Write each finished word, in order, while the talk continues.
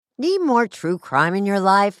Need more true crime in your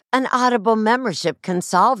life? An Audible membership can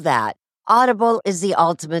solve that. Audible is the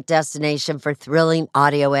ultimate destination for thrilling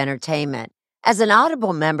audio entertainment. As an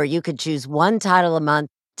Audible member, you could choose one title a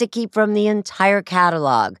month to keep from the entire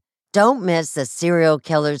catalog. Don't miss The Serial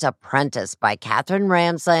Killer's Apprentice by Katherine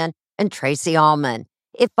Ramsland and Tracy Ullman.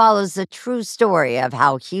 It follows the true story of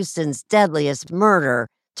how Houston's deadliest murder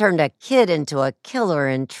turned a kid into a killer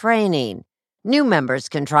in training. New members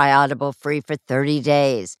can try Audible free for 30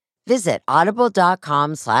 days. Visit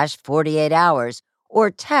audible.com/48 hours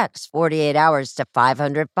or text 48 hours to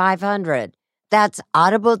 500-500. That's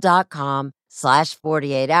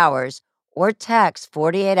audible.com/48 hours or text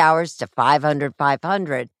 48 hours to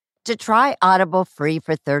 500-500 to try Audible free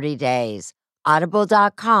for 30 days.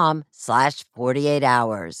 Audible.com/48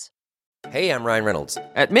 hours. Hey, I'm Ryan Reynolds.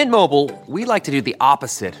 At Mint Mobile, we like to do the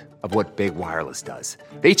opposite of what Big Wireless does.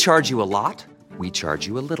 They charge you a lot. We charge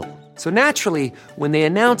you a little. So naturally, when they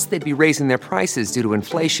announced they'd be raising their prices due to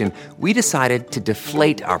inflation, we decided to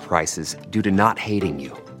deflate our prices due to not hating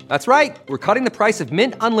you. That's right. We're cutting the price of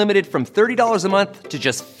Mint Unlimited from $30 a month to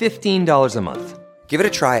just $15 a month. Give it a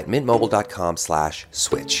try at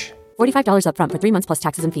mintmobile.com/switch. $45 up front for 3 months plus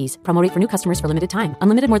taxes and fees. Promo rate for new customers for limited time.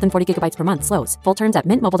 Unlimited more than 40 gigabytes per month. Slows full terms at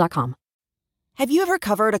mintmobile.com. Have you ever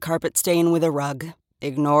covered a carpet stain with a rug?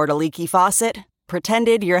 Ignored a leaky faucet?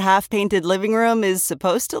 Pretended your half-painted living room is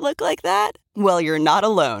supposed to look like that? Well, you're not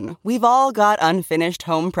alone. We've all got unfinished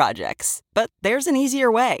home projects. But there's an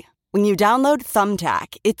easier way. When you download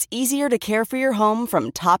Thumbtack, it's easier to care for your home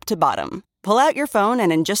from top to bottom. Pull out your phone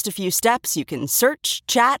and in just a few steps, you can search,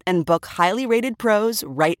 chat, and book highly rated pros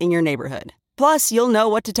right in your neighborhood. Plus, you'll know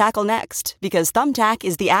what to tackle next because Thumbtack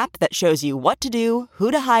is the app that shows you what to do,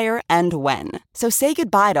 who to hire, and when. So say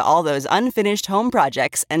goodbye to all those unfinished home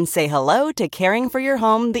projects and say hello to caring for your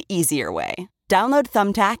home the easier way. Download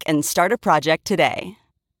Thumbtack and start a project today.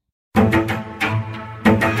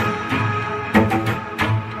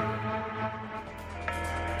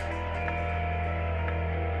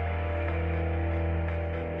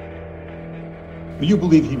 You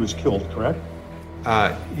believe he was killed, correct?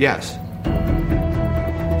 Yes.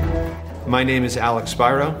 My name is Alex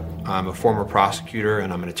Spiro. I'm a former prosecutor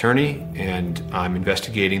and I'm an attorney, and I'm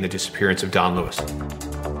investigating the disappearance of Don Lewis.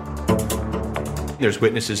 There's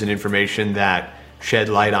witnesses and information that shed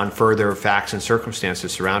light on further facts and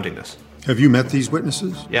circumstances surrounding this. Have you met these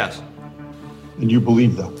witnesses? Yes. And you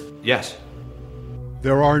believe them? Yes.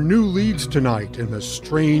 There are new leads tonight in the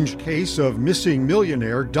strange case of missing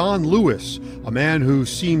millionaire Don Lewis, a man who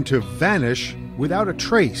seemed to vanish without a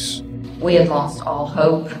trace. We had lost all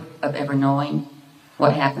hope of ever knowing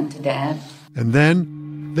what happened to Dad. And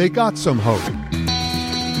then they got some hope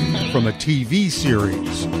from a TV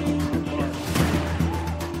series.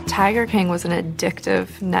 Tiger King was an addictive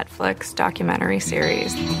Netflix documentary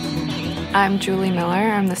series. I'm Julie Miller.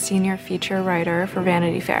 I'm the senior feature writer for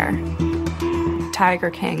Vanity Fair.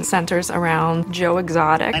 Tiger King centers around Joe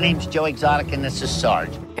Exotic. My name's Joe Exotic, and this is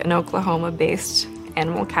Sarge. An Oklahoma-based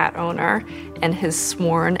animal cat owner and his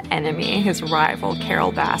sworn enemy, his rival,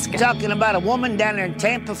 Carole Baskin. Talking about a woman down there in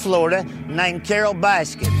Tampa, Florida, named Carole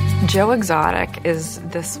Baskin. Joe Exotic is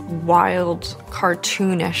this wild,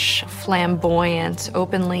 cartoonish, flamboyant,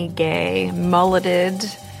 openly gay, mulleted,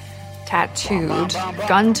 tattooed,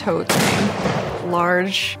 gun-toting,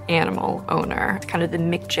 large animal owner. Kind of the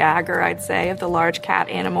Mick Jagger, I'd say, of the large cat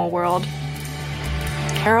animal world.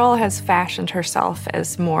 Carole has fashioned herself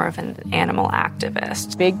as more of an animal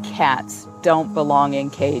activist. Big cats don't belong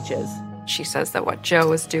in cages. She says that what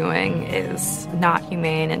Joe is doing is not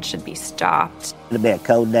humane and should be stopped. It'll be a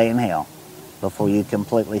cold day in hell before you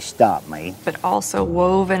completely stop me. But also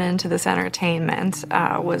woven into this entertainment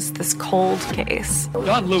was this cold case.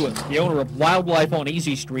 Don Lewis, the owner of Wildlife on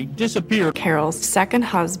Easy Street, disappeared. Carole's second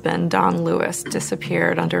husband, Don Lewis,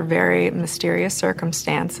 disappeared under very mysterious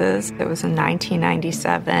circumstances. It was in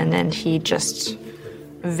 1997, and he just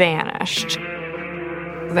vanished.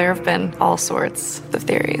 There have been all sorts of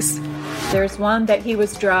theories. There's one that he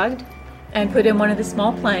was drugged and put in one of the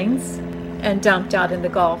small planes and dumped out in the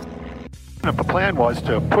Gulf. If the plan was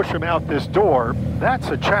to push him out this door, that's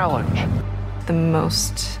a challenge. The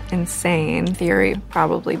most insane theory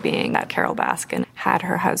probably being that Carole Baskin had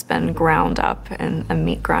her husband ground up in a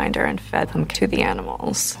meat grinder and fed them to the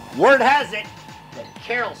animals. Word has it that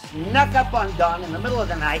Carole snuck up on Don in the middle of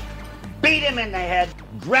the night, beat him in the head,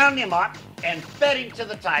 ground him up, and fed him to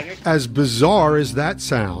the tigers. As bizarre as that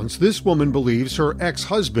sounds, this woman believes her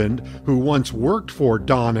ex-husband, who once worked for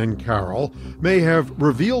Don and Carole, may have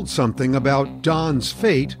revealed something about Don's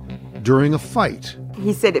fate during a fight.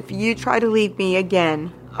 He said, if you try to leave me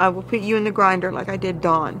again, I will put you in the grinder like I did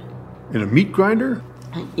Don. In a meat grinder?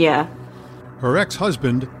 Yeah. Her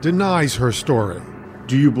ex-husband denies her story.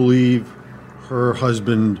 Do you believe her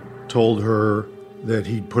husband told her that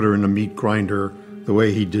he'd put her in a meat grinder the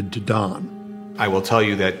way he did to Don? I will tell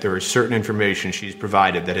you that there is certain information she's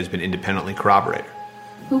provided that has been independently corroborated.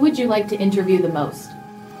 Who would you like to interview the most?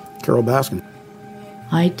 Carol Baskin.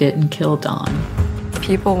 I didn't kill Don.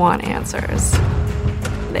 People want answers.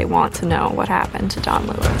 They want to know what happened to Don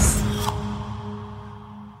Lewis.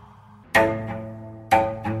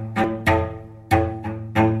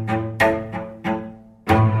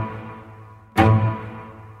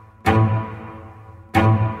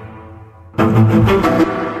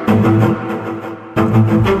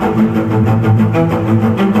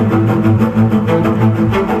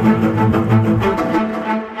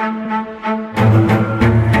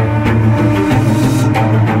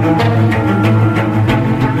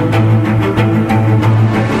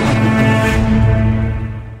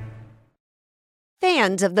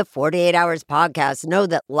 Fans of the 48 Hours podcast know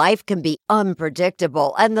that life can be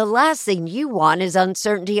unpredictable, and the last thing you want is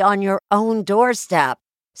uncertainty on your own doorstep.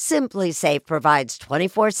 SimpliSafe provides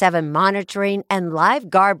 24/7 monitoring and live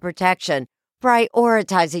guard protection,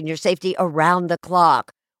 prioritizing your safety around the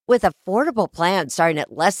clock. With affordable plans starting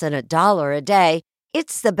at less than $1 a day,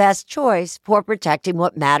 it's the best choice for protecting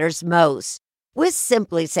what matters most. With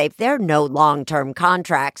SimpliSafe, there are no long-term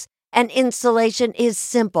contracts, and installation is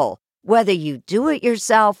simple, whether you do it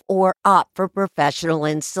yourself or opt for professional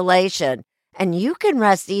installation. And you can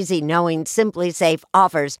rest easy knowing SimpliSafe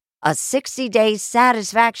offers a 60-day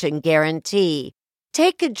satisfaction guarantee.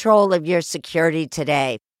 Take control of your security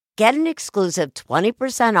today. Get an exclusive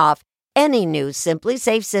 20% off any new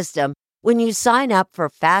SimpliSafe system when you sign up for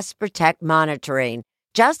Fast Protect monitoring.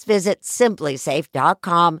 Just visit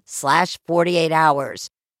SimpliSafe.com/48 hours.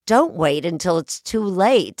 Don't wait until it's too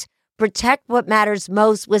late. Protect what matters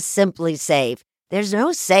most with SimpliSafe. There's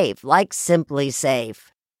no safe like SimpliSafe.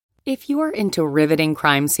 If you're into riveting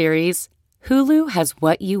crime series, Hulu has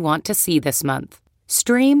what you want to see this month.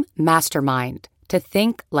 Stream Mastermind, to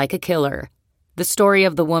think like a killer. The story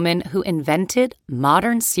of the woman who invented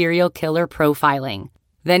modern serial killer profiling.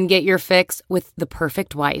 Then get your fix with The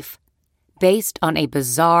Perfect Wife, based on a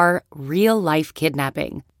bizarre, real-life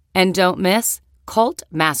kidnapping. And don't miss Cult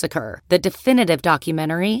Massacre, the definitive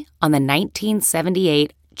documentary on the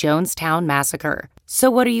 1978 Jonestown Massacre. So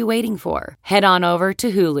what are you waiting for? Head on over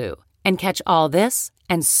to Hulu and catch all this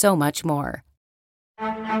and so much more.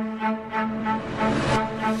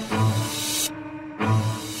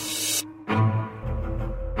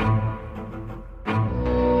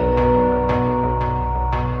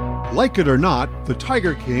 Like it or not, the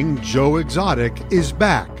Tiger King, Joe Exotic, is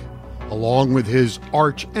back, along with his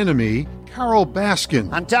arch-enemy, Carol Baskin.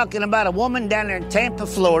 I'm talking about a woman down there in Tampa,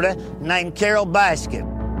 Florida, named Carol Baskin.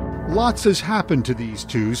 Lots has happened to these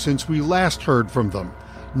two since we last heard from them.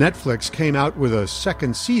 Netflix came out with a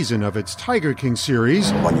second season of its Tiger King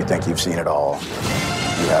series. When you think you've seen it all,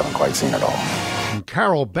 you haven't quite seen it all. And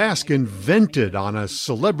Carol Baskin vented on a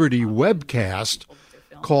celebrity webcast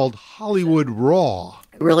called Hollywood Raw.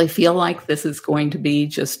 I really feel like this is going to be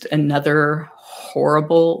just another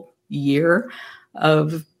horrible year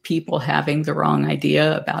of people having the wrong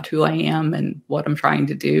idea about who I am and what I'm trying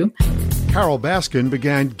to do. Carol Baskin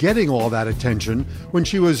began getting all that attention when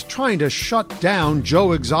she was trying to shut down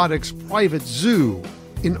Joe Exotic's private zoo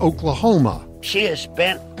in Oklahoma. She has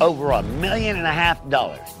spent over $1.5 million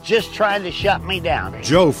just trying to shut me down.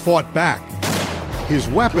 Joe fought back. His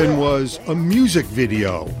weapon was a music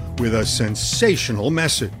video with a sensational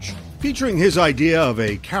message. Featuring his idea of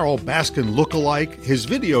a Carol Baskin lookalike, his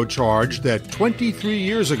video charged that 23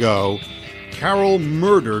 years ago, Carol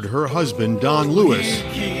murdered her husband, Don Lewis,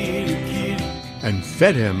 and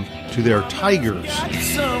fed him to their tigers.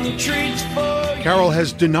 Carol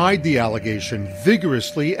has denied the allegation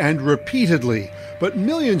vigorously and repeatedly, but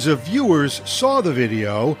millions of viewers saw the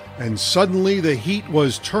video, and suddenly the heat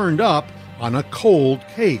was turned up on a cold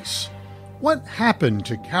case. What happened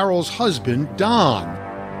to Carol's husband, Don?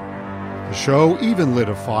 The show even lit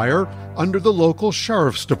a fire under the local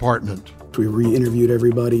sheriff's department. We re-interviewed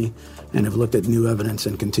everybody and have looked at new evidence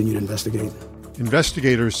and continued to investigate.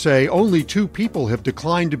 Investigators say only 2 people have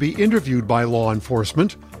declined to be interviewed by law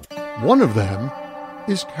enforcement. One of them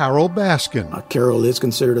is Carol Baskin. Carol is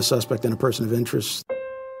considered a suspect and a person of interest.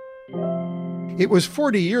 It was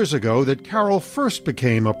 40 years ago that Carol first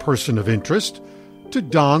became a person of interest to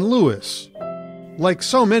Don Lewis. Like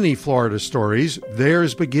so many Florida stories,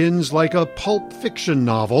 theirs begins like a pulp fiction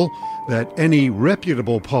novel that any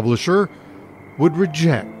reputable publisher would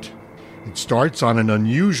reject. It starts on an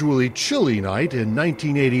unusually chilly night in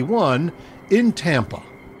 1981 in Tampa.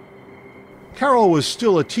 Carol was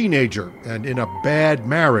still a teenager and in a bad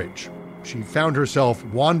marriage. She found herself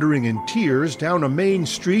wandering in tears down a main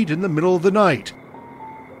street in the middle of the night.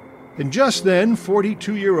 And just then,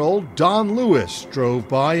 42-year-old Don Lewis drove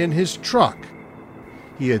by in his truck.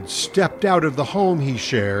 He had stepped out of the home he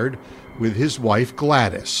shared with his wife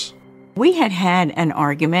Gladys. We had had an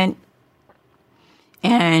argument,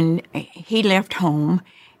 and he left home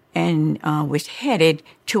and was headed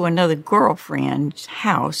to another girlfriend's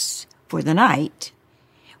house for the night,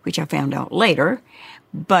 which I found out later.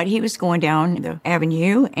 But he was going down the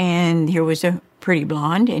avenue, and here was a pretty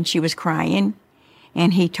blonde, and she was crying.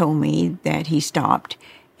 And he told me that he stopped,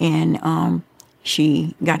 and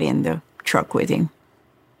she got in the truck with him.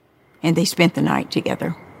 And they spent the night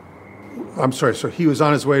together. I'm sorry, so he was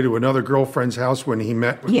on his way to another girlfriend's house when he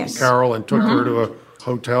met with Yes. Carol and took her to a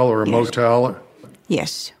hotel or a motel?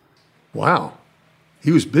 Yes. Wow.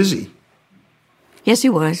 He was busy. Yes, he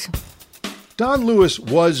was. Don Lewis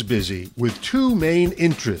was busy with two main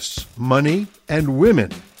interests, money and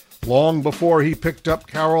women. Long before he picked up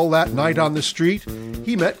Carol that night on the street,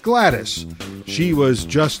 he met Gladys. She was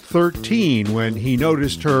just 13 when he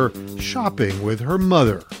noticed her shopping with her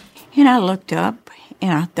mother. And I looked up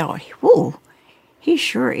and I thought, whoa, he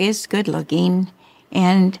sure is good looking.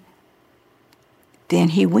 And then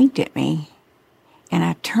he winked at me. And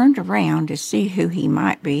I turned around to see who he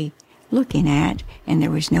might be looking at, and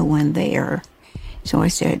there was no one there. So I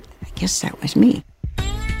said, I guess that was me.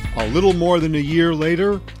 A little more than a year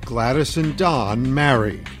later, Gladys and Don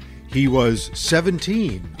married. He was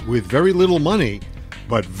 17 with very little money,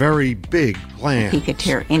 but very big plans. He could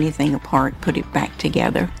tear anything apart, put it back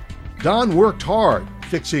together. Don worked hard,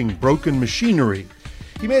 fixing broken machinery.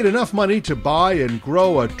 He made enough money to buy and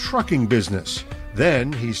grow a trucking business.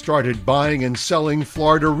 Then he started buying and selling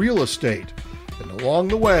Florida real estate. And along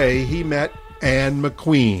the way, he met Ann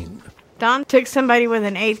McQueen. Don took somebody with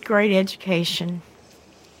an 8th grade education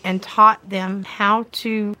and taught them how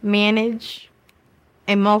to manage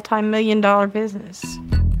a multi-million-dollar business.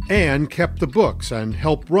 Ann kept the books and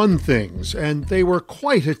helped run things, and they were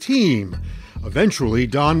quite a team. Eventually,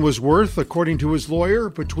 Don was worth, according to his lawyer,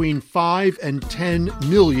 between $5 and $10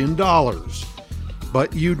 million.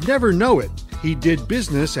 But you'd never know it. He did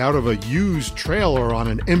business out of a used trailer on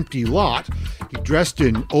an empty lot. He dressed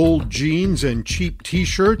in old jeans and cheap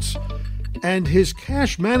T-shirts. And his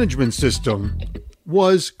cash management system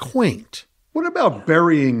was quaint. What about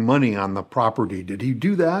burying money on the property? Did he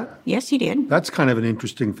do that? Yes, he did. That's kind of an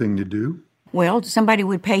interesting thing to do. Well, somebody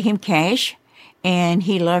would pay him cash, and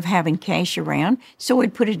he loved having cash around, so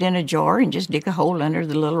he'd put it in a jar and just dig a hole under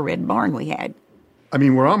the little red barn we had. I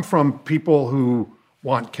mean, where I'm from, people who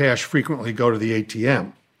want cash frequently go to the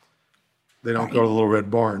ATM. They don't go to the little red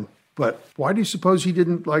barn. But why do you suppose he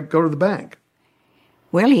didn't, go to the bank?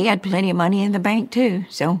 Well, he had plenty of money in the bank, too,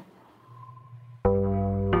 so.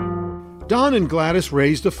 Don and Gladys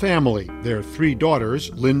raised a family. Their 3 daughters,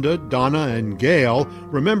 Linda, Donna, and Gail,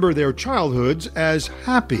 remember their childhoods as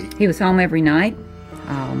happy. He was home every night.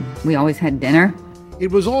 We always had dinner.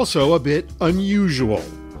 It was also a bit unusual,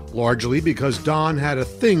 largely because Don had a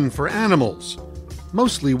thing for animals,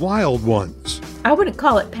 mostly wild ones. I wouldn't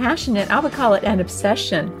call it passionate. I would call it an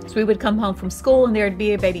obsession. So we would come home from school and there'd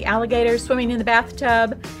be a baby alligator swimming in the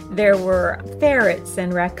bathtub. There were ferrets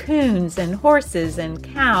and raccoons and horses and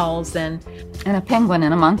cows and a penguin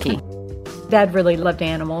and a monkey. Dad really loved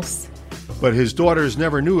animals. But his daughters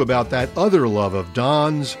never knew about that other love of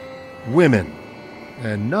Don's, women.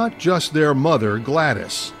 And not just their mother,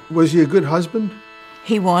 Gladys. Was he a good husband?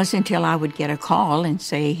 He was until I would get a call and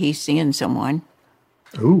say he's seeing someone.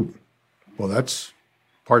 Ooh. Well,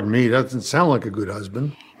 pardon me, that doesn't sound like a good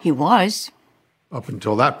husband. He was. Up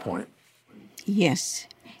until that point. Yes.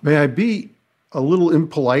 May I be a little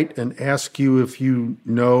impolite and ask you if you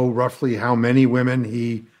know roughly how many women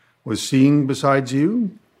he was seeing besides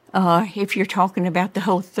you? If you're talking about the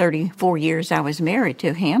whole 34 years I was married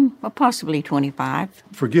to him, or possibly 25.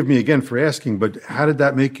 Forgive me again for asking, but how did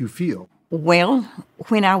that make you feel? Well,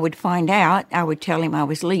 when I would find out, I would tell him I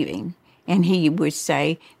was leaving. And he would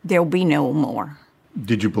say, there'll be no more.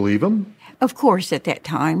 Did you believe him? Of course, at that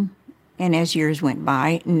time. And as years went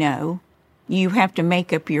by, no. You have to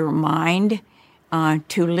make up your mind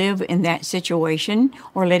to live in that situation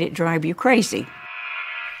or let it drive you crazy.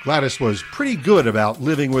 Gladys was pretty good about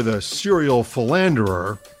living with a serial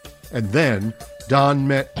philanderer. And then Don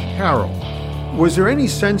met Carol. Was there any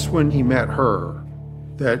sense when he met her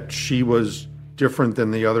that she was different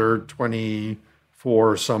than the other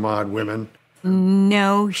 24 some odd women?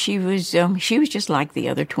 No, she was just like the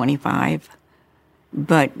other 25,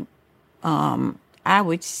 but I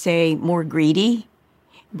would say more greedy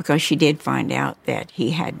because she did find out that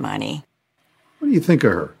he had money. What do you think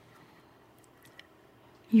of her?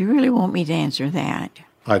 You really want me to answer that?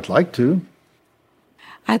 I'd like to.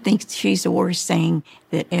 I think she's the worst thing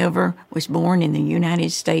that ever was born in the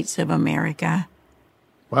United States of America.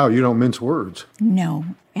 Wow, you don't mince words. No,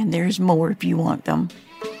 and there's more if you want them.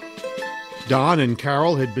 Don and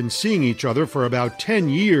Carol had been seeing each other for about 10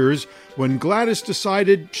 years when Gladys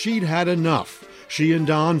decided she'd had enough. She and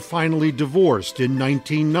Don finally divorced in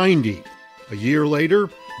 1990. A year later,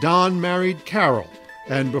 Don married Carol,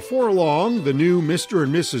 and before long, the new Mr.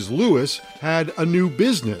 and Mrs. Lewis had a new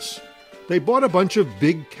business. They bought a bunch of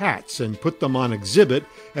big cats and put them on exhibit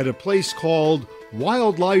at a place called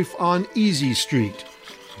Wildlife on Easy Street.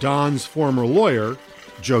 Don's former lawyer,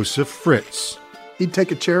 Joseph Fritz. He'd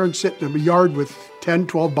take a chair and sit in a yard with 10,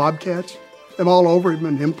 12 bobcats, them all over him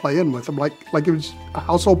and him playing with them like it was a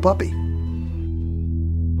household puppy.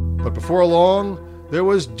 But before long, there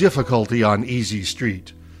was difficulty on Easy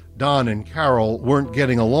Street. Don and Carol weren't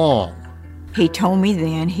getting along. He told me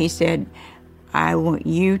then, he said, I want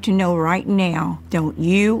you to know right now, don't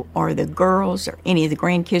you or the girls or any of the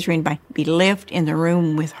grandkids or anybody be left in the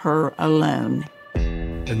room with her alone.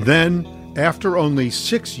 And then, after only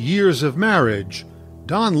 6 years of marriage,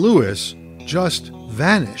 Don Lewis just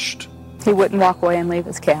vanished. He wouldn't walk away and leave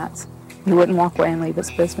his cats. He wouldn't walk away and leave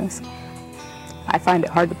his business. I find it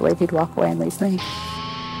hard to believe he'd walk away and leave me.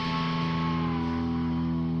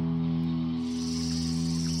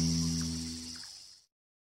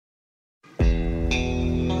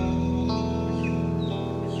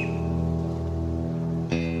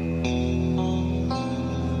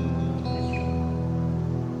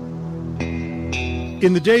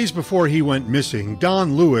 In the days before he went missing,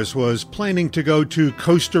 Don Lewis was planning to go to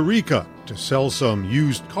Costa Rica to sell some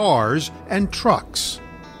used cars and trucks.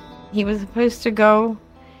 He was supposed to go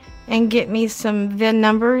and get me some VIN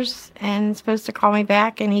numbers and supposed to call me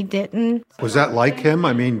back, and he didn't. Was that like him?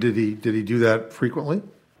 I mean, did he do that frequently?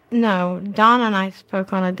 No, Don and I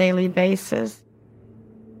spoke on a daily basis.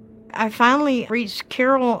 I finally reached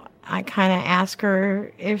Carol. I kind of asked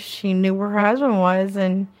her if she knew where her husband was,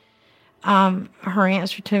 and her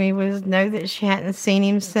answer to me was no, that she hadn't seen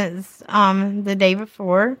him since the day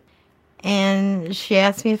before. And she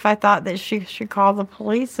asked me if I thought that she should call the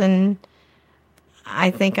police, and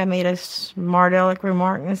I think I made a smart aleck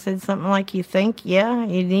remark and said something like, you think? Yeah,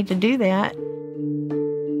 you need to do that.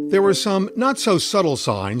 There were some not-so-subtle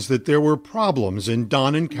signs that there were problems in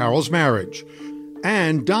Don and Carol's marriage.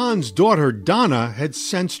 And Don's daughter, Donna, had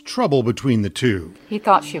sensed trouble between the two. He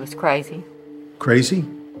thought she was crazy. Crazy?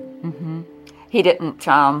 Mm-hmm. He didn't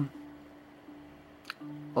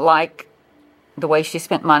like the way she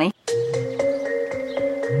spent money.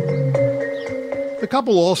 The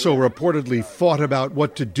couple also reportedly fought about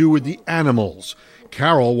what to do with the animals.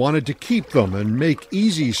 Carol wanted to keep them and make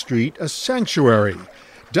Easy Street a sanctuary.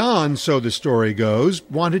 Don, so the story goes,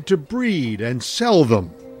 wanted to breed and sell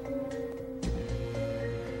them.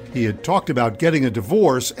 He had talked about getting a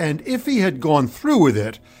divorce, and if he had gone through with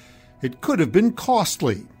it, it could have been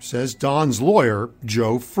costly, says Don's lawyer,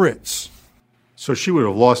 Joe Fritz. So she would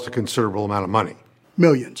have lost a considerable amount of money.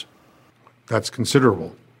 Millions. That's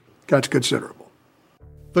considerable. That's considerable.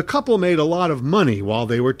 The couple made a lot of money while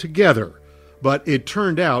they were together, but it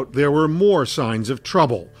turned out there were more signs of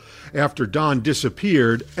trouble. After Don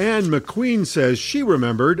disappeared, Ann McQueen says she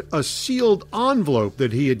remembered a sealed envelope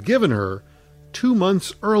that he had given her 2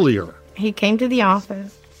 months earlier. He came to the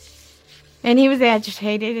office, and he was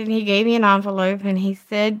agitated, and he gave me an envelope, and he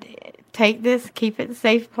said, take this, keep it in a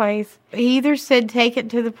safe place. He either said, take it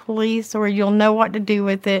to the police, or you'll know what to do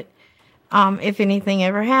with it if anything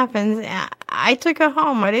ever happens. I took it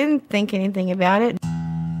home. I didn't think anything about it.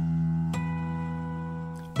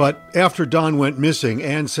 But after Don went missing,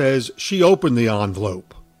 Ann says she opened the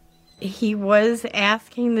envelope. He was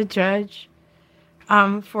asking the judge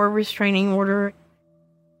for a restraining order.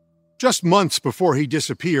 Just months before he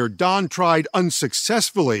disappeared, Don tried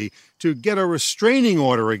unsuccessfully to get a restraining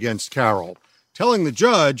order against Carol, telling the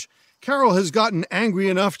judge, Carol has gotten angry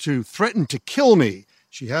enough to threaten to kill me.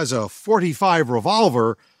 She has a .45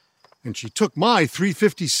 revolver, and she took my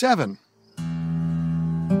 .357.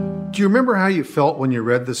 Do you remember how you felt when you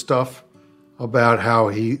read the stuff about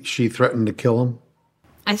how she threatened to kill him?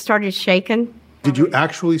 I started shaking. Did you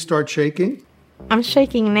actually start shaking? I'm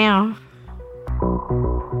shaking now.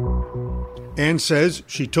 Ann says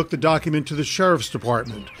she took the document to the sheriff's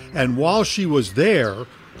department, and while she was there,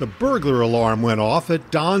 the burglar alarm went off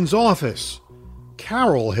at Don's office.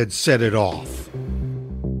 Carol had set it off.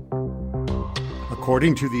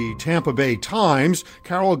 According to the Tampa Bay Times,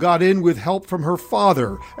 Carol got in with help from her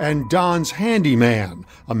father and Don's handyman,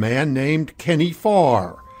 a man named Kenny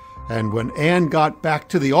Farr. And when Ann got back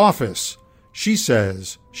to the office, she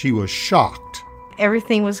says she was shocked.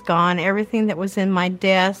 Everything was gone. Everything that was in my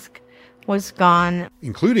desk was gone.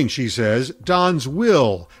 Including, she says, Don's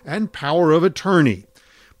will and power of attorney.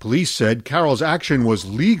 Police said Carol's action was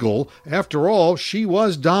legal. After all, she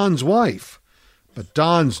was Don's wife. But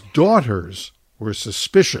Don's daughters were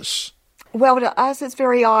suspicious. Well, to us, it's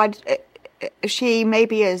very odd. She may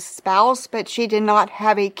be his spouse, but she did not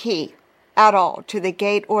have a key at all to the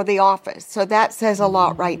gate or the office. So that says a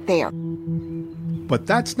lot right there. But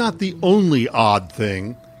that's not the only odd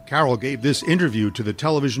thing. Carol gave this interview to the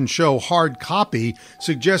television show Hard Copy,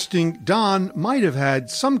 suggesting Don might have had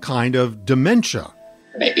some kind of dementia.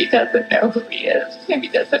 Maybe he doesn't know who he is. Maybe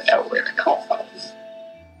he doesn't know where to call from.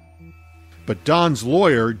 But Don's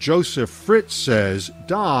lawyer, Joseph Fritz, says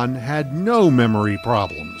Don had no memory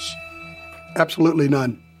problems. Absolutely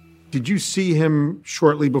none. Did you see him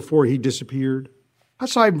shortly before he disappeared? I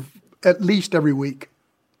saw him at least every week,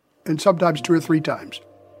 and sometimes 2 or 3 times.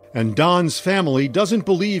 And Don's family doesn't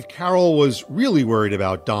believe Carol was really worried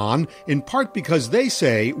about Don, in part because they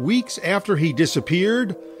say weeks after he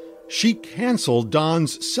disappeared, she canceled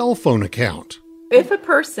Don's cell phone account. If a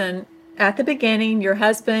person, at the beginning, your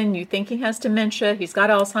husband, you think he has dementia, he's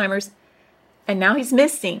got Alzheimer's, and now he's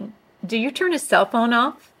missing, do you turn his cell phone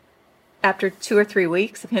off after 2 or 3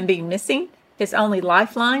 weeks of him being missing? His only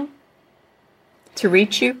lifeline to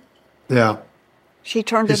reach you? Yeah. She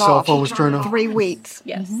turned His it cell off. phone was turned off? 3 weeks.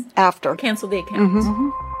 Yes. After. Cancel the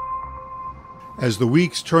account. As the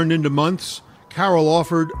weeks turned into months, Carol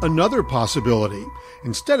offered another possibility.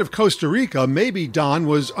 Instead of Costa Rica, maybe Don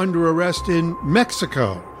was under arrest in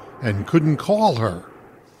Mexico and couldn't call her.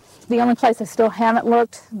 The only place I still haven't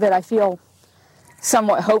looked that I feel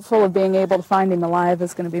somewhat hopeful of being able to find him alive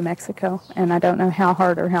is going to be Mexico. And I don't know how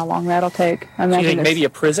hard or how long that'll take. So you think maybe a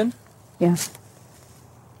prison? Yes.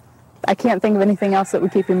 I can't think of anything else that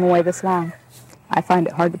would keep him away this long. I find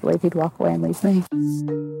it hard to believe he'd walk away and leave me.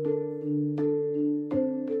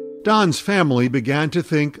 Don's family began to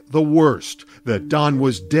think the worst, that Don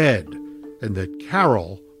was dead, and that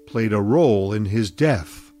Carol played a role in his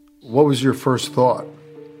death. What was your first thought?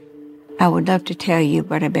 I would love to tell you,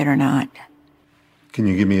 but I better not. Can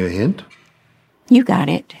you give me a hint? You got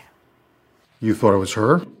it. You thought it was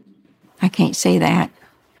her? I can't say that.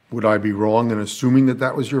 Would I be wrong in assuming that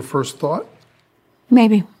that was your first thought?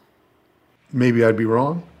 Maybe. Maybe I'd be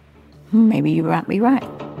wrong? Maybe you might be right.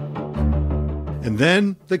 And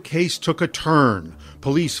then the case took a turn.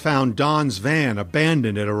 Police found Don's van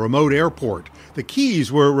abandoned at a remote airport. The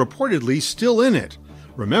keys were reportedly still in it.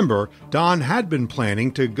 Remember, Don had been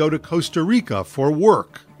planning to go to Costa Rica for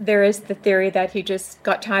work. There is the theory that he just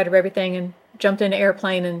got tired of everything and jumped in an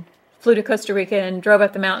airplane and flew to Costa Rica and drove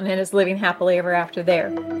up the mountain and is living happily ever after there.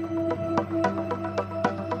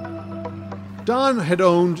 Don had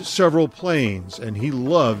owned several planes, and he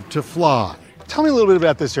loved to fly. Tell me a little bit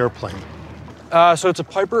about this airplane. So it's a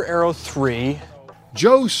Piper Arrow 3.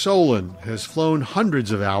 Joe Solon has flown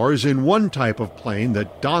hundreds of hours in one type of plane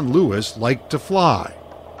that Don Lewis liked to fly.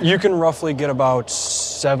 You can roughly get about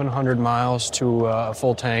 700 miles to a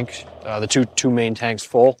full tank, the two main tanks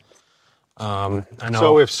full. I know.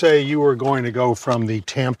 So if, say, you were going to go from the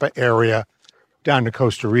Tampa area down to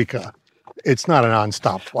Costa Rica, it's not a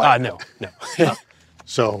nonstop flight. No.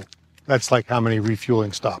 So that's like how many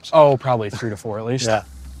refueling stops? Oh, probably 3 to 4 at least. Yeah.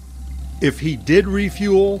 If he did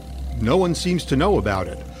refuel, no one seems to know about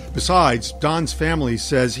it. Besides, Don's family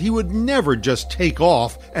says he would never just take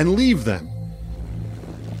off and leave them.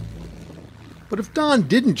 But if Don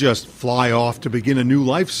didn't just fly off to begin a new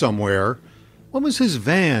life somewhere, what was his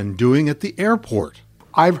van doing at the airport?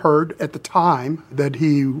 I've heard at the time that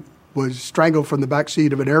he was strangled from the back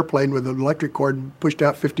seat of an airplane with an electric cord and pushed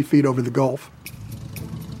out 50 feet over the Gulf.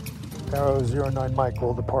 Arrow 09 Mike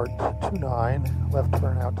will depart 29, left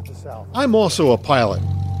turn out to the south. I'm also a pilot.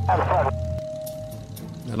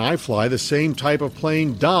 And I fly the same type of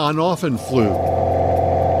plane Don often flew.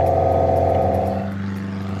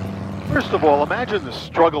 First of all, imagine the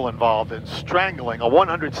struggle involved in strangling a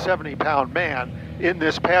 170-pound man in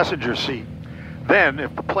this passenger seat. Then,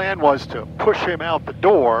 if the plan was to push him out the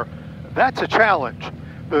door, that's a challenge.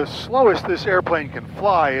 The slowest this airplane can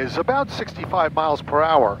fly is about 65 miles per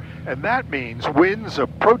hour, and that means winds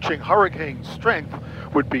approaching hurricane strength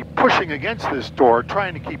would be pushing against this door,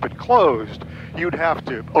 trying to keep it closed. You'd have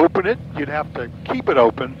to open it, you'd have to keep it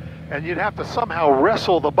open, and you'd have to somehow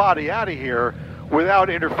wrestle the body out of here without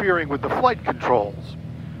interfering with the flight controls.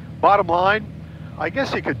 Bottom line, I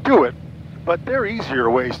guess he could do it, but there are easier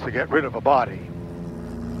ways to get rid of a body.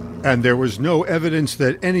 And there was no evidence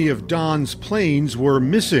that any of Don's planes were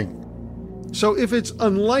missing. So if it's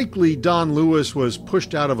unlikely Don Lewis was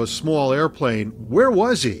pushed out of a small airplane, where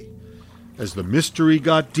was he? As the mystery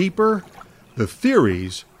got deeper, the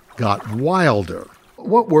theories got wilder.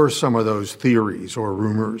 What were some of those theories or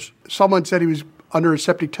rumors? Someone said he was under a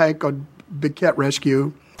septic tank on Big Cat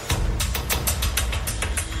Rescue.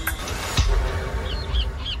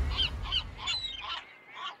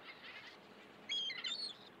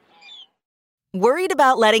 Worried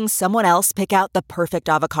about letting someone else pick out the perfect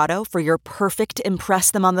avocado for your perfect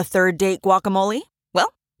impress-them-on-the-third-date guacamole?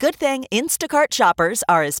 Well, good thing Instacart shoppers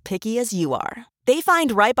are as picky as you are. They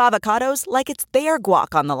find ripe avocados like it's their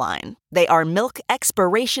guac on the line. They are milk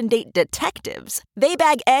expiration date detectives. They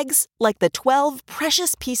bag eggs like the 12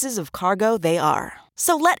 precious pieces of cargo they are.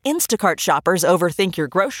 So let Instacart shoppers overthink your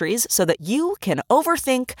groceries so that you can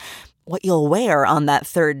overthink what you'll wear on that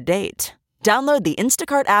third date. Download the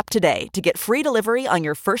Instacart app today to get free delivery on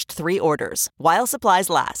your first 3 orders, while supplies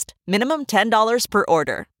last. Minimum $10 per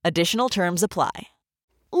order. Additional terms apply.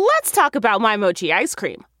 Let's talk about My Mochi ice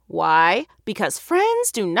cream. Why? Because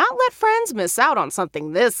friends do not let friends miss out on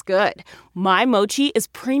something this good. My Mochi is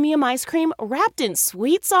premium ice cream wrapped in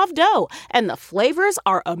sweet, soft dough, and the flavors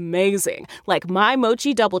are amazing. Like My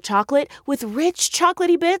Mochi double chocolate with rich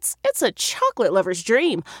chocolatey bits. It's a chocolate lover's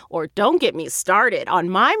dream. Or don't get me started on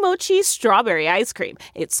My Mochi strawberry ice cream.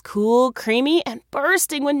 It's cool, creamy, and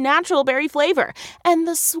bursting with natural berry flavor. And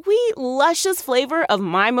the sweet, luscious flavor of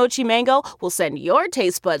My Mochi mango will send your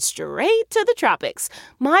taste buds straight to the tropics.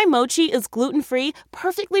 My Mochi is gluten-free,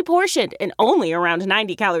 perfectly portioned, and only around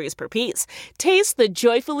 90 calories per piece. Taste the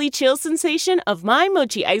joyfully chill sensation of My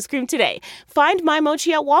Mochi ice cream today. Find My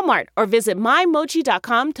Mochi at Walmart or visit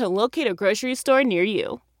mymochi.com to locate a grocery store near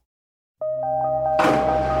you.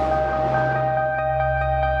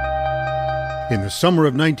 In the summer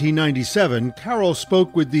of 1997, Carol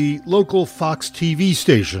spoke with the local Fox TV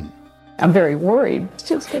station. I'm very worried. It's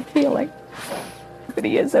just a feeling that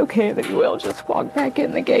he is okay, that he will just walk back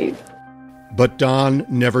in the gate. But Don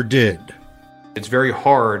never did. It's very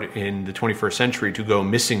hard in the 21st century to go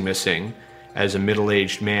missing as a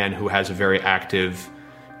middle-aged man who has a very active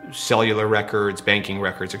cellular records, banking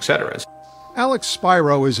records, etc. Alex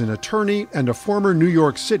Spiro is an attorney and a former New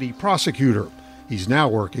York City prosecutor. He's now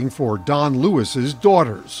working for Don Lewis's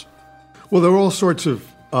daughters. Well, there are all sorts of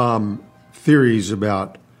theories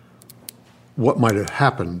about what might have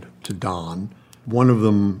happened to Don. One of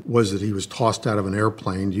them was that he was tossed out of an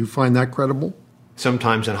airplane. Do you find that credible?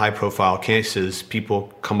 Sometimes in high-profile cases, people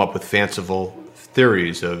come up with fanciful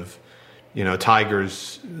theories of,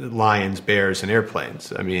 tigers, lions, bears, and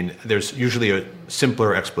airplanes. I mean, there's usually a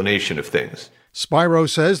simpler explanation of things. Spiro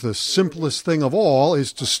says the simplest thing of all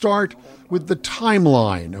is to start with the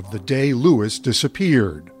timeline of the day Lewis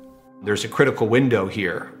disappeared. There's a critical window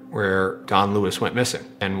here where Don Lewis went missing.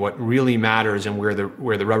 And what really matters and where the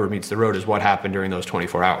rubber meets the road is what happened during those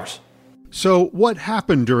 24 hours. So what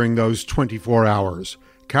happened during those 24 hours?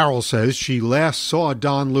 Carol says she last saw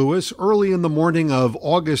Don Lewis early in the morning of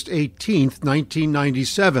August 18th,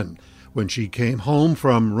 1997, when she came home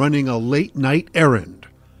from running a late-night errand.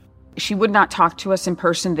 She would not talk to us in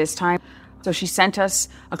person this time, so she sent us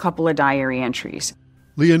a couple of diary entries.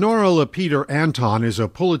 Leonora Lapeter Anton is a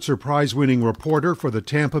Pulitzer Prize-winning reporter for the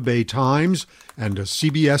Tampa Bay Times and a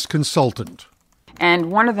CBS consultant.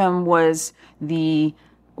 And one of them was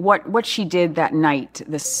what she did that night,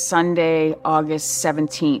 the Sunday, August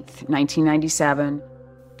 17th, 1997.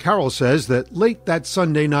 Carol says that late that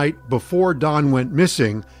Sunday night, before Don went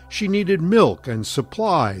missing, she needed milk and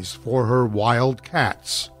supplies for her wild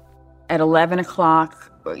cats. At 11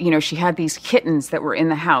 o'clock, she had these kittens that were in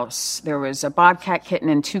the house. There was a bobcat kitten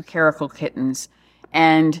and 2 caracal kittens.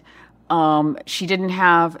 And she didn't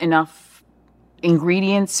have enough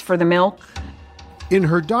ingredients for the milk. In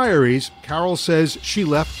her diaries, Carol says she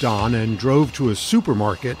left Don and drove to a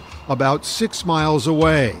supermarket about 6 miles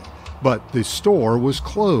away, but the store was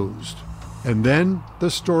closed. And then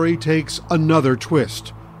the story takes another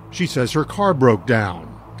twist. She says her car broke down.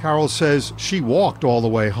 Carol says she walked all the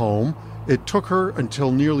way home. It took her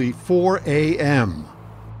until nearly 4 a.m.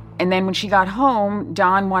 And then when she got home,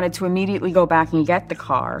 Don wanted to immediately go back and get the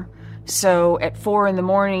car. So at 4 in the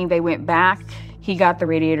morning, they went back. He got the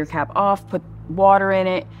radiator cap off, put water in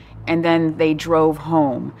it, and then they drove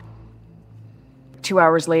home. 2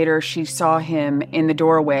 hours later, she saw him in the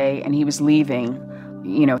doorway and he was leaving.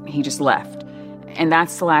 He just left. And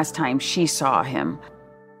that's the last time she saw him.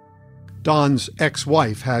 Don's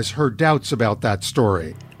ex-wife has her doubts about that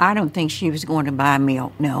story. I don't think she was going to buy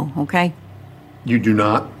milk, no, okay? You do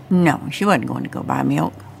not? No, she wasn't going to go buy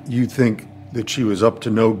milk. You think that she was up to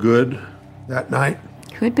no good that night?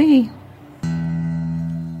 Could be.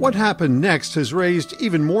 What happened next has raised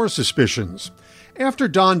even more suspicions. After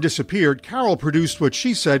Don disappeared, Carol produced what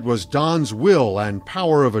she said was Don's will and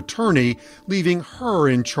power of attorney, leaving her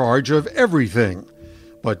in charge of everything.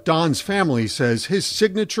 But Don's family says his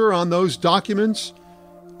signature on those documents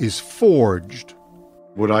is forged.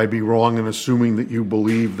 Would I be wrong in assuming that you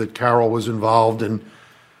believe that Carol was involved in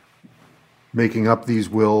making up these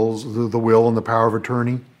wills, the will and the power of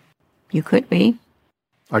attorney? You could be.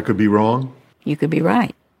 I could be wrong? You could be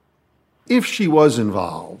right. If she was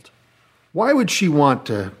involved, why would she want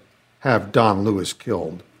to have Don Lewis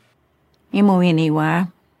killed? M-O-N-E-Y.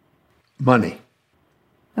 Money.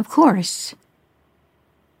 Of course.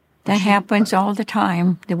 That happens all the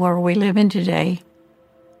time, the world we live in today.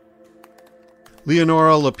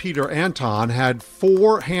 Leonora Lapeter Anton had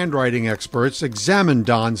 4 handwriting experts examine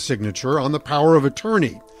Don's signature on the power of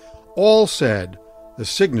attorney. All said the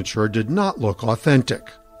signature did not look authentic.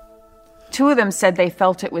 2 of them said they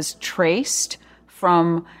felt it was traced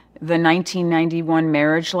from the 1991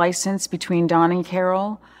 marriage license between Don and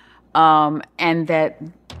Carol, and that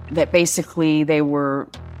basically they were,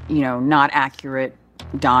 not accurate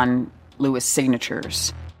Don Lewis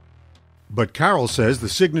signatures. But Carol says the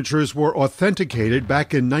signatures were authenticated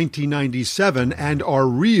back in 1997 and are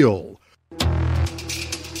real.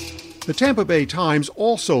 The Tampa Bay Times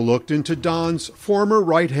also looked into Don's former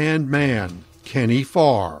right-hand man, Kenny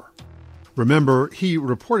Farr. Remember, he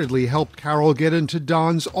reportedly helped Carol get into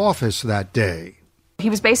Don's office that day. He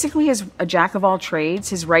was basically a jack of all trades,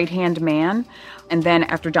 his right-hand man. And then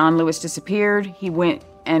after Don Lewis disappeared, he went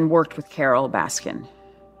and worked with Carol Baskin.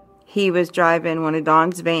 He was driving one of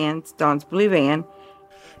Don's vans, Don's blue van.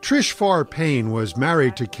 Trish Farr Payne was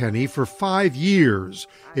married to Kenny for 5 years.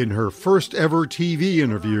 In her first ever TV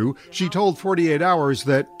interview, she told 48 Hours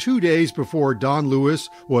that 2 days before Don Lewis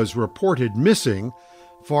was reported missing,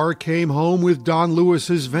 Farr came home with Don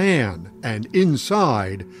Lewis's van, and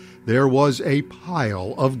inside there was a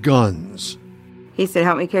pile of guns. He said,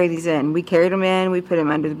 help me carry these in. We carried them in, we put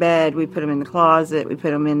them under the bed, we put them in the closet, we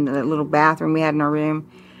put them in the little bathroom we had in our room.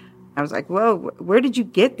 I was like, whoa, where did you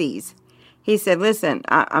get these? He said, listen,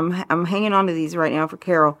 I'm hanging on to these right now for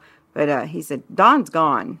Carol. But he said, Don's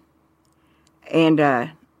gone. And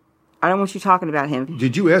I don't want you talking about him.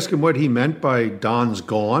 Did you ask him what he meant by Don's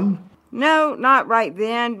gone? No, not right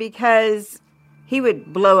then, because he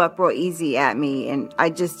would blow up real easy at me, and I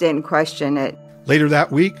just didn't question it. Later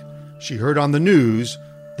that week, she heard on the news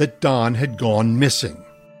that Don had gone missing.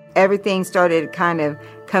 Everything started kind of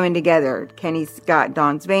coming together. Kenny's got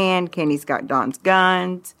Don's van, Kenny's got Don's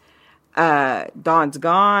guns, Don's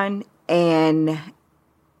gone, and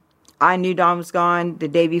I knew Don was gone the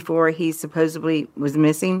day before he supposedly was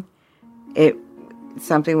missing.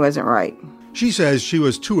 Something wasn't right. She says she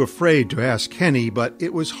was too afraid to ask Kenny, but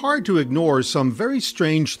it was hard to ignore some very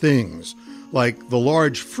strange things, like the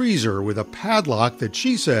large freezer with a padlock that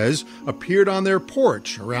she says appeared on their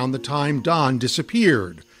porch around the time Don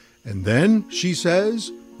disappeared. And then, she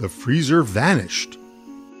says, the freezer vanished.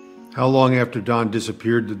 How long after Don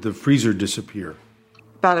disappeared did the freezer disappear?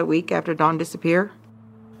 About a week after Don disappeared.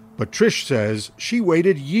 But Trish says she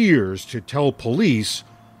waited years to tell police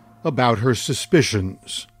about her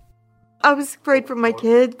suspicions. I was afraid for my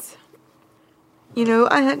kids.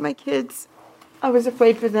 I had my kids. I was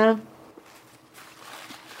afraid for them.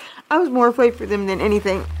 I was more afraid for them than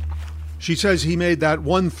anything. She says he made that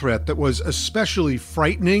one threat that was especially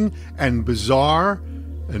frightening and bizarre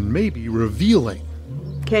and maybe revealing.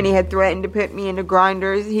 Kenny had threatened to put me in the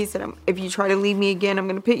grinders. He said, if you try to leave me again, I'm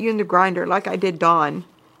going to put you in the grinder like I did Don.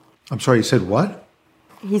 I'm sorry, you said what?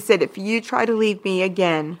 He said, if you try to leave me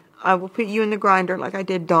again, I will put you in the grinder like I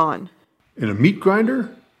did Don. In a meat grinder?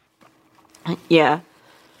 Yeah.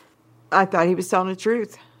 I thought he was telling the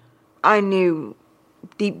truth. I knew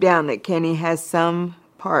deep down that Kenny has some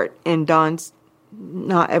part in Don's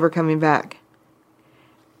not ever coming back.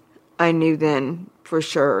 I knew then for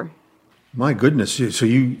sure. My goodness, so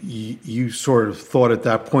you sort of thought at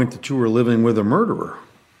that point that you were living with a murderer?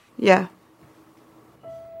 Yeah.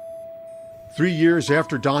 3 years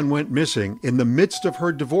after Don went missing, in the midst of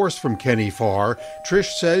her divorce from Kenny Farr,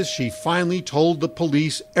 Trish says she finally told the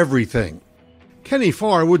police everything. Kenny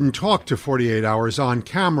Farr wouldn't talk to 48 Hours on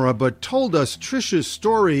camera, but told us Trish's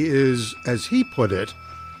story is, as he put it,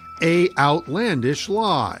 a outlandish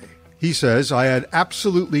lie. He says, I had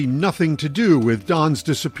absolutely nothing to do with Don's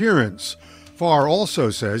disappearance. Farr also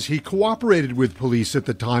says he cooperated with police at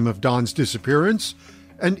the time of Don's disappearance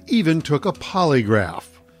and even took a polygraph.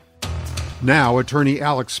 Now, attorney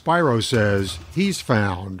Alex Spiro says he's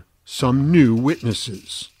found some new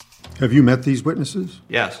witnesses. Have you met these witnesses?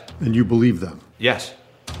 Yes. And you believe them? Yes.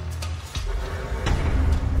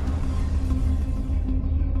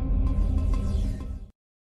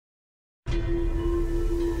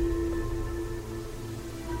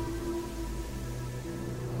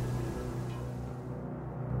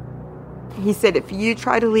 He said, if you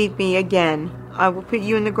try to leave me again, I will put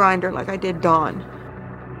you in the grinder like I did Dawn.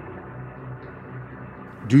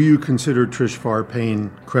 Do you consider Trish Farr Payne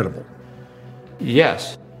credible?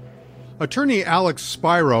 Yes. Attorney Alex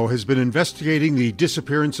Spiro has been investigating the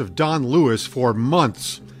disappearance of Don Lewis for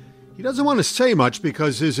months. He doesn't want to say much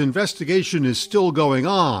because his investigation is still going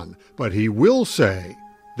on, but he will say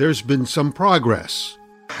there's been some progress.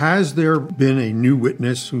 Has there been a new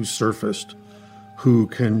witness who surfaced who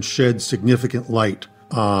can shed significant light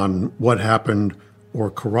on what happened or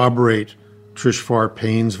corroborate Trish Farr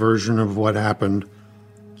Payne's version of what happened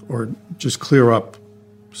or just clear up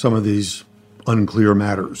some of these unclear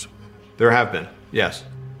matters? There have been, yes.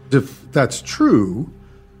 If that's true,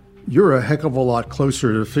 you're a heck of a lot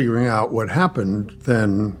closer to figuring out what happened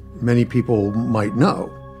than many people might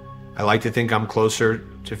know. I like to think I'm closer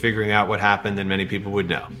to figuring out what happened than many people would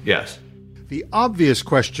know, yes. The obvious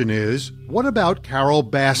question is, what about Carol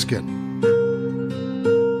Baskin?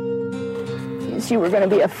 You were going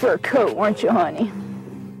to be a fur coat, weren't you, honey?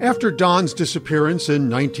 After Dawn's disappearance in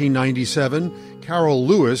 1997, Carol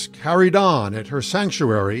Lewis carried on at her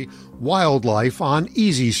sanctuary, Wildlife on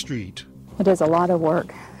Easy Street. It is a lot of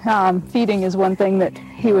work. Feeding is one thing that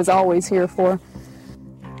he was always here for.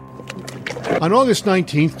 On August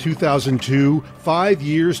 19, 2002, 5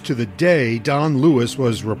 years to the day Don Lewis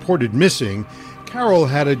was reported missing, Carol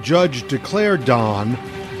had a judge declare Don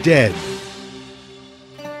dead.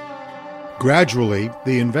 Gradually,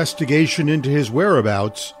 the investigation into his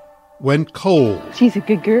whereabouts went cold. She's a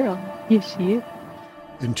good girl. Yes, she is.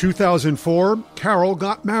 In 2004, Carol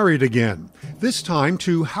got married again, this time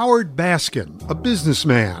to Howard Baskin, a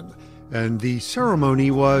businessman, and the ceremony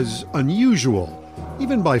was unusual.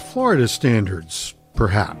 Even by Florida standards,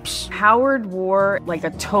 perhaps. Howard wore like a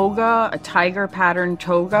toga, a tiger pattern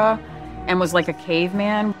toga, and was like a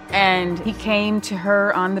caveman. And he came to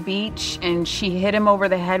her on the beach and she hit him over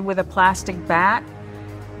the head with a plastic bat.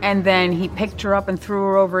 And then he picked her up and threw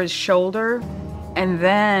her over his shoulder. And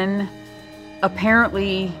then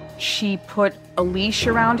apparently she put a leash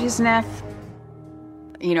around his neck.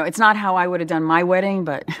 You know, it's not how I would have done my wedding,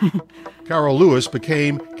 but... Carol Lewis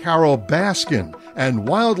became Carol Baskin, and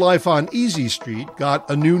Wildlife on Easy Street got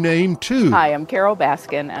a new name, too. Hi, I'm Carol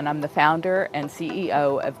Baskin, and I'm the founder and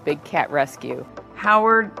CEO of Big Cat Rescue.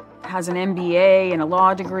 Howard has an MBA and a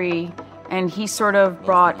law degree, and he sort of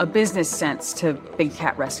brought a business sense to Big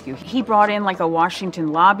Cat Rescue. He brought in like a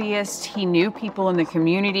Washington lobbyist. He knew people in the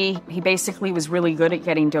community. He basically was really good at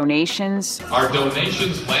getting donations. Our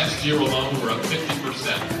donations last year alone were up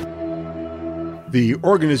 50%. The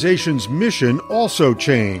organization's mission also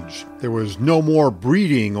changed. There was no more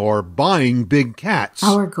breeding or buying big cats.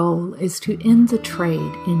 Our goal is to end the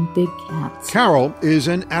trade in big cats. Carol is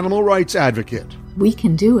an animal rights advocate. We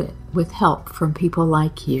can do it with help from people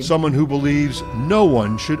like you. Someone who believes no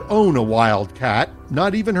one should own a wild cat,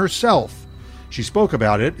 not even herself. She spoke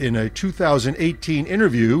about it in a 2018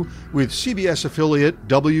 interview with CBS affiliate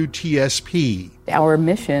WTSP. Our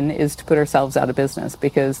mission is to put ourselves out of business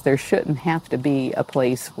because there shouldn't have to be a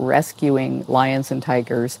place rescuing lions and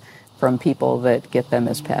tigers from people that get them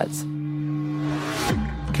as pets.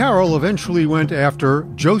 Carol eventually went after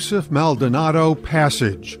Joseph Maldonado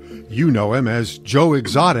Passage. You know him as Joe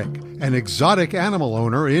Exotic, an exotic animal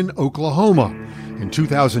owner in Oklahoma. In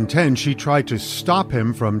 2010, she tried to stop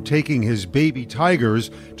him from taking his baby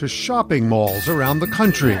tigers to shopping malls around the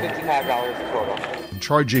country,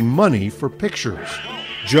 charging money for pictures.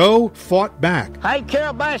 Joe fought back. Hi,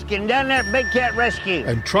 Carol Baskin, down there at Big Cat Rescue.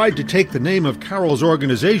 And tried to take the name of Carol's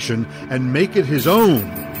organization and make it his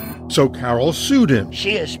own. So Carol sued him.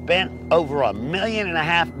 She has spent over $1.5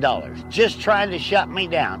 million just trying to shut me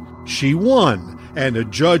down. She won, and a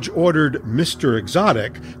judge ordered Mr.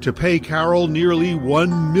 Exotic to pay Carol nearly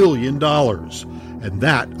 $1 million. And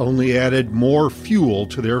that only added more fuel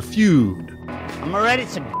to their feud. I'm already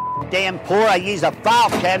so damn poor I use a file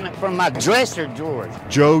cabinet for my dresser drawers.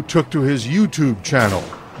 Joe took to his YouTube channel,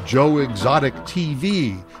 Joe Exotic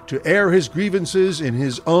TV, to air his grievances in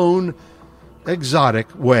his own exotic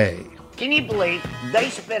way. Can you believe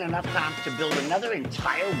they spent enough time to build another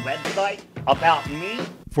entire website about me?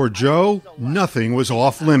 For Joe, nothing was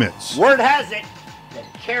off limits. Word has it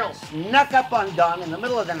that Carol snuck up on Don in the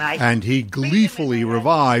middle of the night. And he gleefully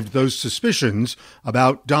revived those suspicions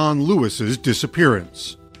about Don Lewis's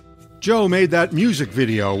disappearance. Joe made that music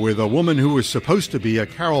video with a woman who was supposed to be a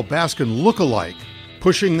Carol Baskin lookalike,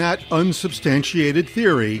 pushing that unsubstantiated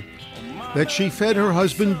theory that she fed her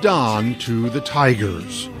husband Don to the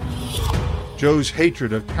tigers. Joe's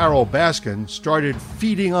hatred of Carol Baskin started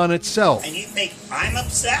feeding on itself. And you think I'm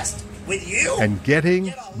obsessed with you? And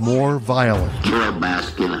getting more violent. Carol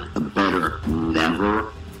Baskin better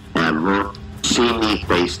never, ever see me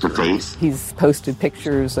face to face. He's posted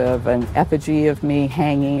pictures of an effigy of me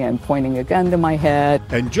hanging and pointing a gun to my head.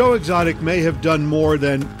 And Joe Exotic may have done more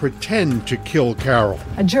than pretend to kill Carol.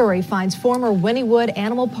 A jury finds former Wynnewood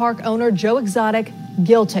Animal Park owner Joe Exotic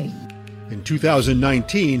guilty. In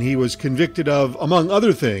 2019, he was convicted of, among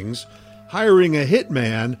other things, hiring a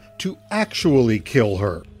hitman to actually kill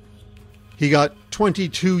her. He got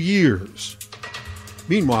 22 years.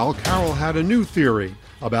 Meanwhile, Carol had a new theory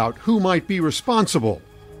about who might be responsible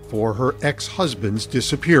for her ex-husband's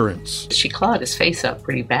disappearance. She clawed his face up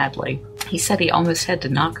pretty badly. He said he almost had to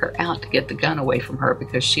knock her out to get the gun away from her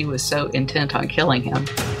because she was so intent on killing him.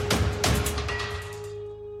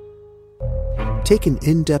 Take an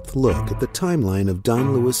in-depth look at the timeline of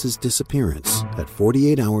Don Lewis's disappearance at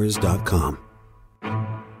 48hours.com.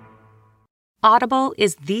 Audible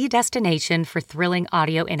is the destination for thrilling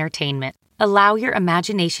audio entertainment. Allow your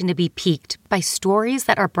imagination to be piqued by stories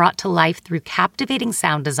that are brought to life through captivating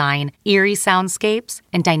sound design, eerie soundscapes,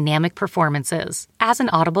 and dynamic performances. As an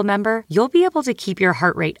Audible member, you'll be able to keep your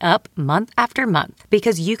heart rate up month after month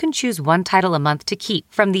because you can choose one title a month to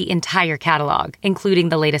keep from the entire catalog, including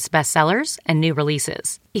the latest bestsellers and new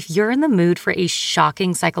releases. If you're in the mood for a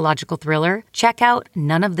shocking psychological thriller, check out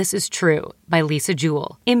None of This Is True by Lisa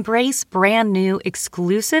Jewell. Embrace brand new,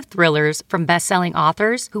 exclusive thrillers from best-selling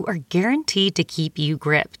authors who are guaranteed to keep you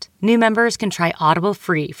gripped. New members can try Audible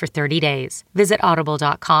free for 30 days. Visit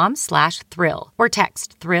audible.com/thrill or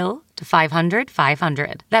text thrill to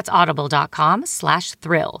 500-500. That's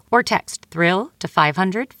audible.com/thrill or text thrill to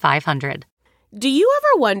 500-500. Do you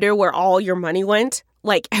ever wonder where all your money went?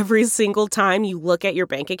 Like every single time you look at your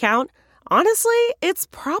bank account? Honestly, it's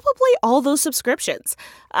probably all those subscriptions.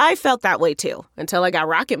 I felt that way too, until I got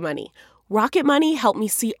Rocket Money. Rocket Money helped me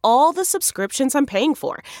see all the subscriptions I'm paying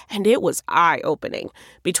for, and it was eye-opening.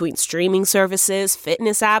 Between streaming services,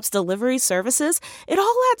 fitness apps, delivery services, it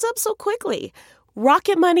all adds up so quickly.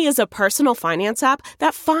 Rocket Money is a personal finance app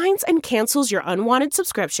that finds and cancels your unwanted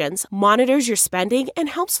subscriptions, monitors your spending, and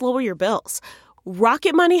helps lower your bills.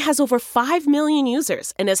 Rocket Money has over 5 million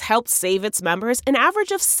users and has helped save its members an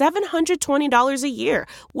average of $720 a year,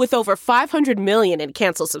 with over 500 million in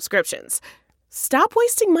canceled subscriptions. Stop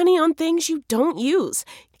wasting money on things you don't use.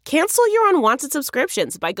 Cancel your unwanted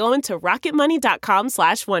subscriptions by going to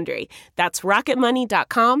rocketmoney.com/Wondery. That's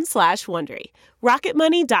rocketmoney.com/Wondery.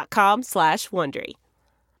 rocketmoney.com/Wondery.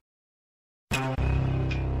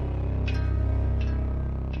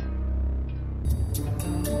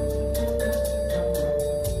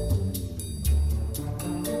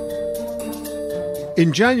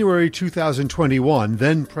 In January 2021,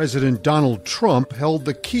 then-President Donald Trump held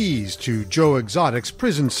the keys to Joe Exotic's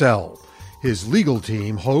prison cell. His legal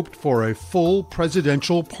team hoped for a full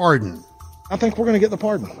presidential pardon. I think we're going to get the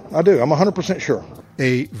pardon. I do. I'm 100% sure.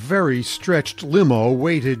 A very stretched limo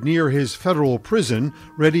waited near his federal prison,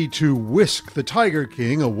 ready to whisk the Tiger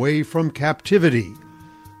King away from captivity.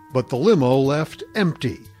 But the limo left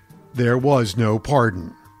empty. There was no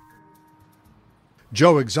pardon.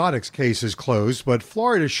 Joe Exotic's case is closed, but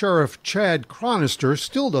Florida Sheriff Chad Chronister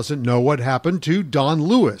still doesn't know what happened to Don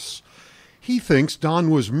Lewis. He thinks Don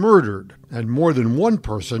was murdered, and more than one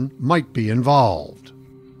person might be involved.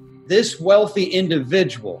 This wealthy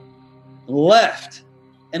individual left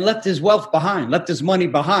his wealth behind, left his money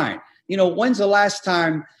behind. You know, when's the last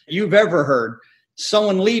time you've ever heard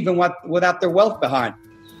someone leaving without their wealth behind?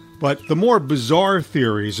 But the more bizarre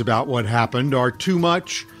theories about what happened are too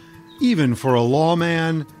much, even for a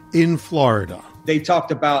lawman in Florida. They talked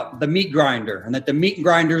about the meat grinder and that the meat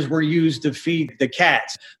grinders were used to feed the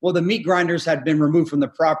cats. Well, the meat grinders had been removed from the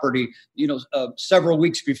property, several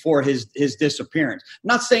weeks before his disappearance.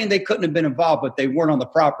 Not saying they couldn't have been involved, but they weren't on the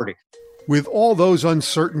property. With all those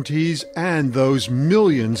uncertainties and those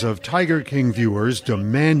millions of Tiger King viewers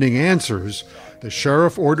demanding answers, the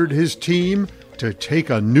sheriff ordered his team to take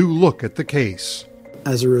a new look at the case.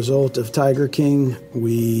 As a result of Tiger King,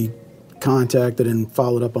 we contacted and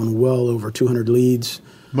followed up on well over 200 leads.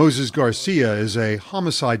 Moses Garcia is a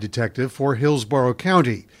homicide detective for Hillsborough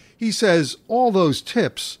County. He says all those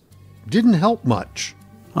tips didn't help much.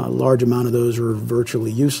 A large amount of those were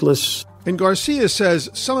virtually useless. And Garcia says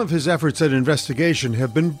some of his efforts at investigation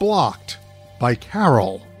have been blocked by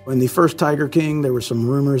Carol. In the first Tiger King, there were some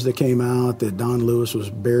rumors that came out that Don Lewis was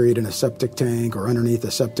buried in a septic tank or underneath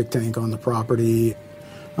a septic tank on the property.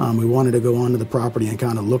 We wanted to go onto the property and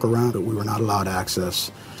kind of look around, but we were not allowed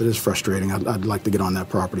access. It is frustrating. I'd like to get on that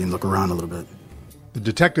property and look around a little bit. The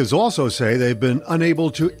detectives also say they've been unable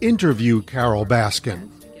to interview Carol Baskin.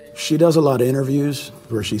 She does a lot of interviews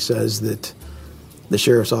where she says that the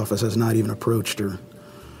sheriff's office has not even approached her.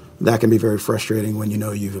 That can be very frustrating when you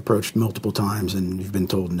know you've approached multiple times and you've been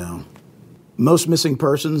told no. Most missing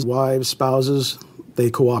persons, wives, spouses, they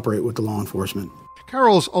cooperate with the law enforcement.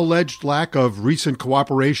 Carol's alleged lack of recent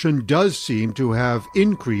cooperation does seem to have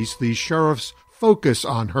increased the sheriff's focus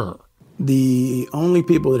on her. The only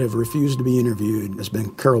people that have refused to be interviewed has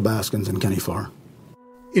been Carol Baskins and Kenny Farr.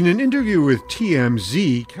 In an interview with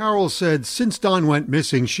TMZ, Carol said since Don went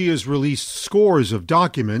missing, she has released scores of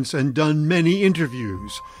documents and done many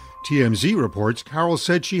interviews. TMZ reports Carol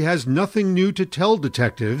said she has nothing new to tell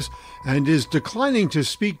detectives and is declining to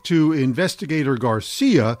speak to investigator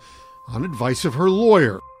Garcia on advice of her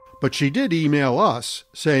lawyer. But she did email us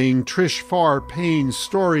saying Trish Farr Payne's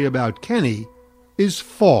story about Kenny is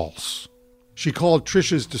false. She called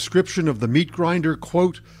Trish's description of the meat grinder,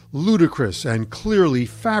 quote, ludicrous and clearly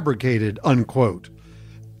fabricated, unquote.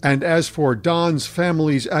 And as for Don's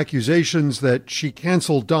family's accusations that she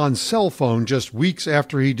canceled Don's cell phone just weeks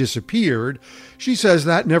after he disappeared, she says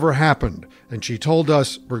that never happened. And she told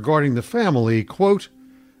us regarding the family, quote,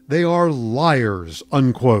 they are liars,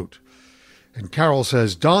 unquote. And Carol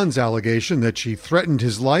says Don's allegation that she threatened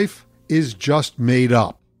his life is just made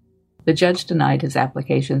up. The judge denied his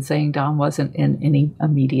application, saying Don wasn't in any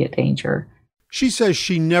immediate danger. She says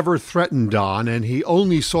she never threatened Don, and he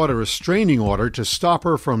only sought a restraining order to stop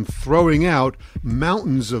her from throwing out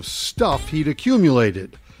mountains of stuff he'd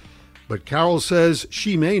accumulated. But Carol says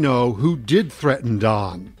she may know who did threaten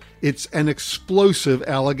Don. It's an explosive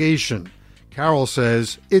allegation. Carol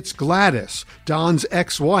says it's Gladys, Don's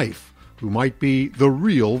ex-wife, who might be the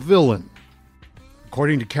real villain.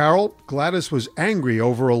 According to Carol, Gladys was angry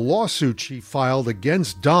over a lawsuit she filed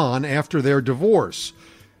against Don after their divorce.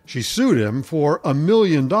 She sued him for $1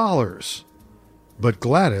 million, but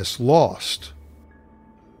Gladys lost.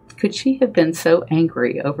 Could she have been so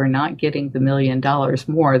angry over not getting the $1 million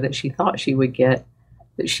more that she thought she would get,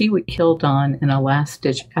 that she would kill Don in a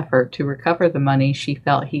last-ditch effort to recover the money she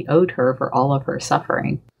felt he owed her for all of her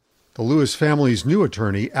suffering? The Lewis family's new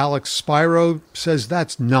attorney, Alex Spiro, says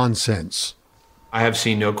that's nonsense. I have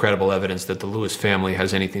seen no credible evidence that the Lewis family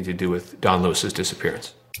has anything to do with Don Lewis's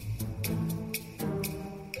disappearance.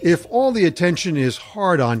 If all the attention is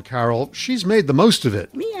hard on Carol, she's made the most of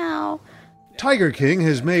it. Meow. Tiger King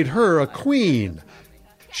has made her a queen.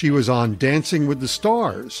 She was on Dancing with the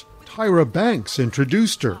Stars. Tyra Banks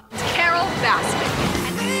introduced her. Carol Baskin.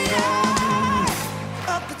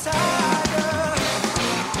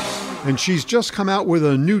 And she's just come out with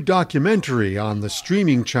a new documentary on the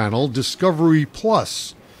streaming channel Discovery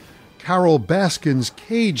Plus, Carol Baskin's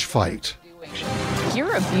Cage Fight.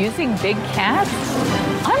 You're abusing big cats?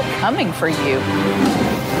 I'm coming for you.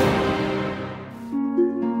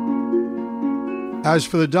 As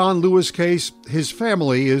for the Don Lewis case, his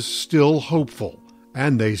family is still hopeful.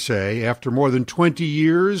 And they say, after more than 20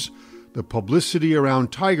 years, the publicity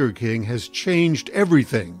around Tiger King has changed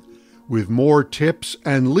everything, with more tips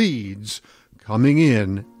and leads coming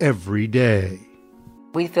in every day.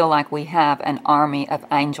 We feel like we have an army of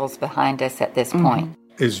angels behind us at this point.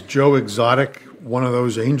 Is Joe Exotic one of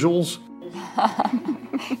those angels?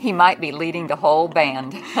 He might be leading the whole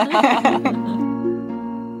band.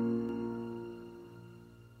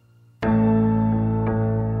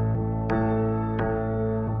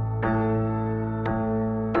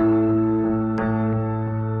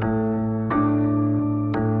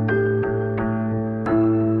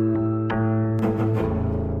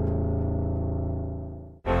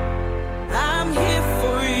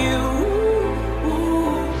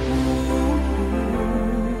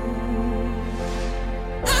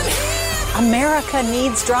 America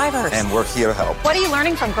needs drivers. And we're here to help. What are you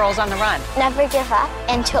learning from Girls on the Run? Never give up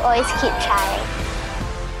and to always keep trying.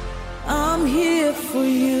 I'm here for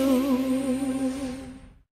you.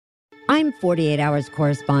 I'm 48 Hours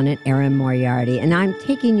correspondent Erin Moriarty, and I'm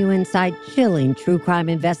taking you inside chilling true crime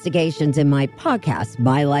investigations in my podcast,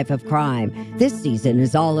 My Life of Crime. This season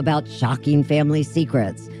is all about shocking family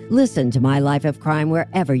secrets. Listen to My Life of Crime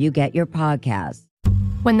wherever you get your podcasts.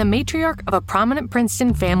 When the matriarch of a prominent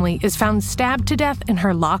Princeton family is found stabbed to death in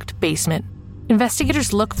her locked basement,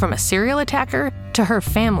 investigators look from a serial attacker to her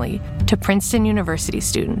family to Princeton University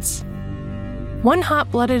students. One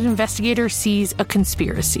hot-blooded investigator sees a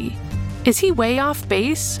conspiracy. Is he way off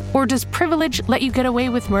base, or does privilege let you get away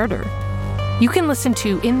with murder? You can listen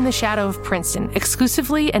to In the Shadow of Princeton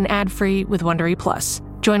exclusively and ad-free with Wondery Plus.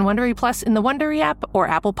 Join Wondery Plus in the Wondery app or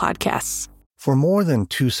Apple Podcasts. For more than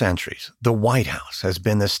 2 centuries, the White House has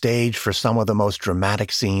been the stage for some of the most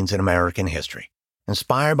dramatic scenes in American history.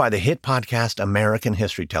 Inspired by the hit podcast American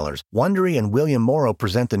History Tellers, Wondery and William Morrow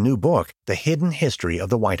present the new book, The Hidden History of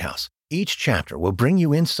the White House. Each chapter will bring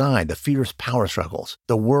you inside the fierce power struggles,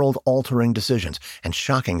 the world-altering decisions, and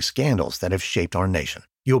shocking scandals that have shaped our nation.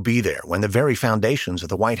 You'll be there when the very foundations of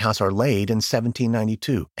the White House are laid in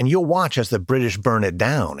 1792, and you'll watch as the British burn it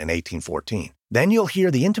down in 1814. Then you'll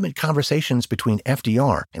hear the intimate conversations between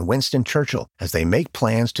FDR and Winston Churchill as they make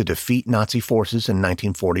plans to defeat Nazi forces in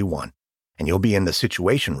 1941. And you'll be in the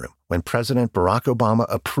Situation Room when President Barack Obama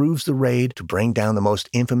approves the raid to bring down the most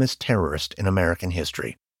infamous terrorist in American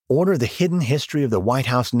history. Order The Hidden History of the White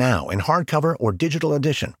House now in hardcover or digital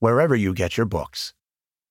edition, wherever you get your books.